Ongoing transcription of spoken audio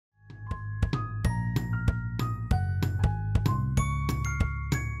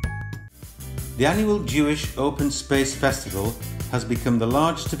The annual Jewish Open Space Festival has become the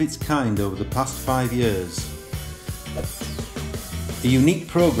largest of its kind over the past 5 years. A unique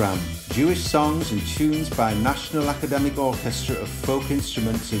programme, Jewish songs and tunes by National Academic Orchestra of Folk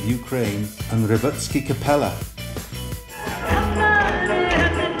Instruments of Ukraine and Revutsky Kapella.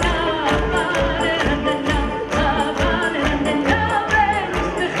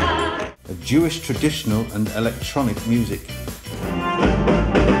 Of Jewish traditional and electronic music.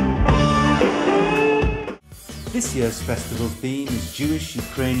 This year's festival theme is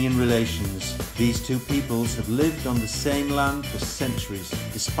Jewish-Ukrainian relations. These two peoples have lived on the same land for centuries.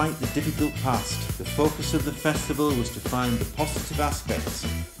 Despite the difficult past, the focus of the festival was to find the positive aspects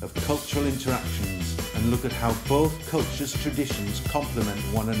of cultural interactions and look at how both cultures' traditions complement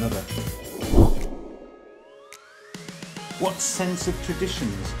one another. What sense of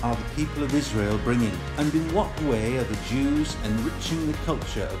traditions are the people of Israel bringing? And in what way are the Jews enriching the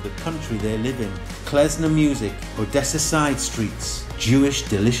culture of the country they live in? Klezmer music, Odessa side streets, Jewish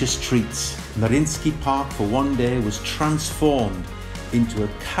delicious treats. Mariinsky Park for one day was transformed into a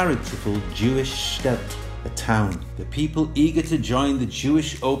characterful Jewish shtet, a town. The people eager to join the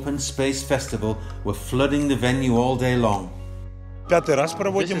Jewish Open Space Festival were flooding the venue all day long. This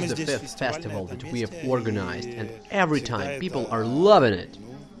is the fifth festival that we have organized, and every time people are loving it.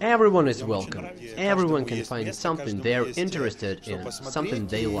 Everyone is welcome. Everyone can find something they're interested in, something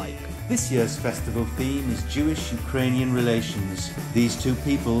they like. This year's festival theme is Jewish-Ukrainian relations. These two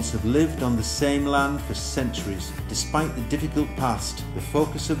peoples have lived on the same land for centuries. Despite the difficult past, the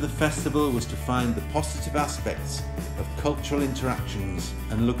focus of the festival was to find the positive aspects of cultural interactions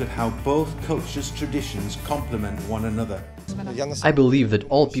and look at how both cultures' traditions complement one another. I believe that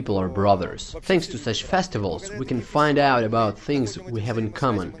all people are brothers. Thanks to such festivals, we can find out about things we have in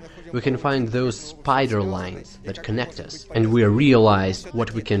common. We can find those spider lines that connect us, and we realize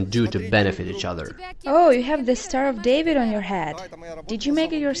what we can do to benefit each other. Oh, you have the Star of David on your head. Did you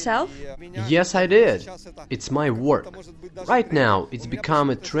make it yourself? Yes, I did. It's my work. Right now, it's become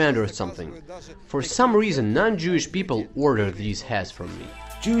a trend or something. For some reason, non-Jewish people order these hats from me.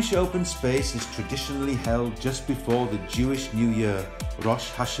 Jewish Open Space is traditionally held just before the Jewish New Year, Rosh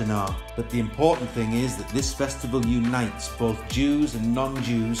Hashanah. But the important thing is that this festival unites both Jews and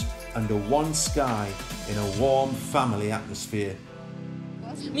non-Jews under one sky in a warm family atmosphere.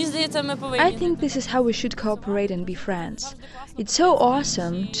 I think this is how we should cooperate and be friends. It's so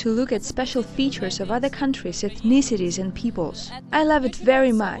awesome to look at special features of other countries, ethnicities and peoples. I love it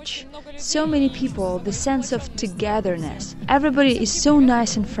very much. So many people, the sense of togetherness. Everybody is so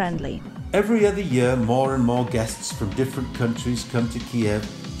nice and friendly. Every other year, more and more guests from different countries come to Kiev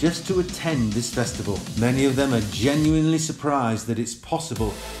just to attend this festival. Many of them are genuinely surprised that it's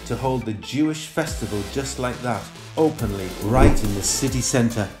possible to hold the Jewish festival just like that, openly, right in the city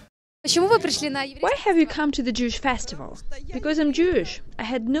centre. Why have you come to the Jewish festival? Because I'm Jewish. I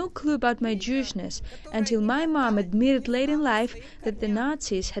had no clue about my Jewishness until my mom admitted late in life that the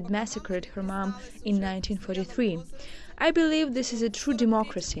Nazis had massacred her mom in 1943. I believe this is a true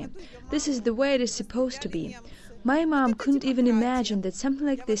democracy. This is the way it is supposed to be. My mom couldn't even imagine that something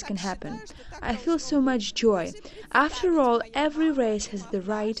like this can happen. I feel so much joy. After all, every race has the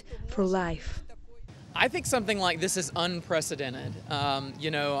right for life. I think something like this is unprecedented.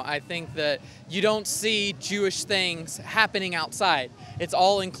 I think that you don't see Jewish things happening outside. It's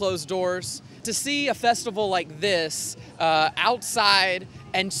all in closed doors. To see a festival like this outside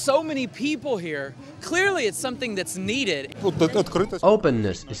and so many people here, clearly it's something that's needed.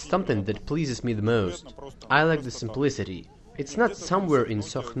 Openness is something that pleases me the most. I like the simplicity. It's not somewhere in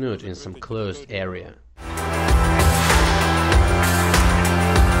Sochnut in some closed area.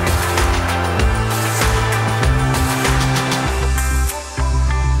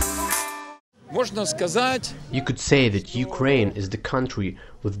 You could say that Ukraine is the country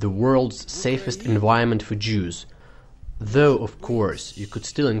with the world's safest environment for Jews, though, of course, you could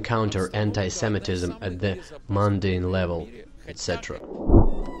still encounter anti-Semitism at the mundane level, etc.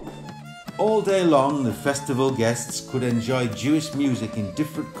 All day long, the festival guests could enjoy Jewish music in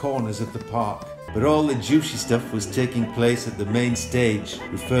different corners of the park. But all the Jewshy stuff was taking place at the main stage,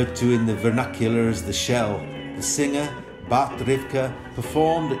 referred to in the vernacular as the shell. The singer, Bat Rivka,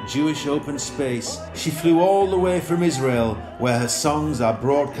 performed at Jewish Open Space. She flew all the way from Israel, where her songs are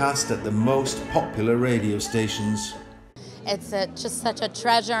broadcast at the most popular radio stations. It's just such a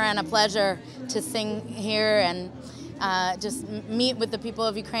treasure and a pleasure to sing here and just meet with the people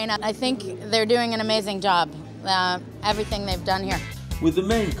of Ukraine. I think they're doing an amazing job, everything they've done here. With the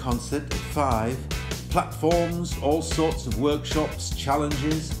main concert at 5, platforms, all sorts of workshops,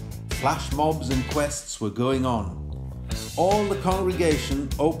 challenges, flash mobs and quests were going on. all the congregation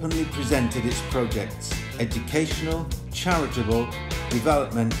openly presented its projects, educational, charitable,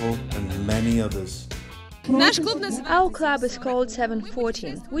 developmental and many others. Our club is called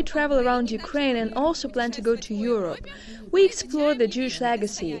 714. We travel around Ukraine and also plan to go to Europe. We explore the Jewish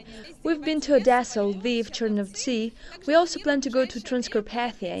legacy. We've been to Odessa, Lviv, Chernivtsi. We also plan to go to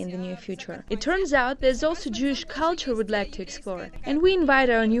Transcarpathia in the near future. It turns out there's also Jewish culture we'd like to explore, and we invite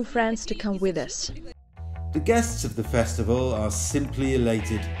our new friends to come with us. The guests of the festival are simply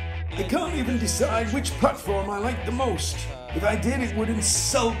elated. I can't even decide which platform I like the most. If I did, it would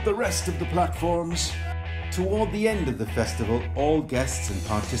insult the rest of the platforms. Toward the end of the festival, all guests and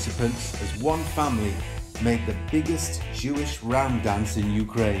participants, as one family, made the biggest Jewish round dance in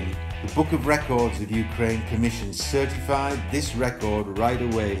Ukraine. The Book of Records of Ukraine Commission certified this record right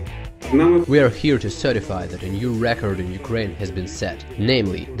away. We are here to certify that a new record in Ukraine has been set,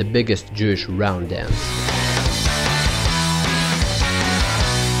 namely the biggest Jewish round dance.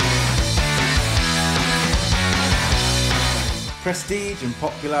 Prestige and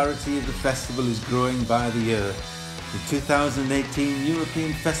popularity of the festival is growing by the year. The 2018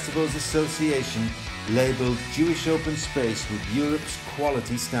 European Festivals Association labelled Jewish Open Space with Europe's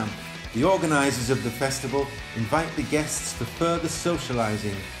quality stamp. The organisers of the festival invite the guests for further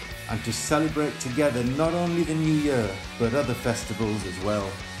socialising and to celebrate together not only the new year but other festivals as well.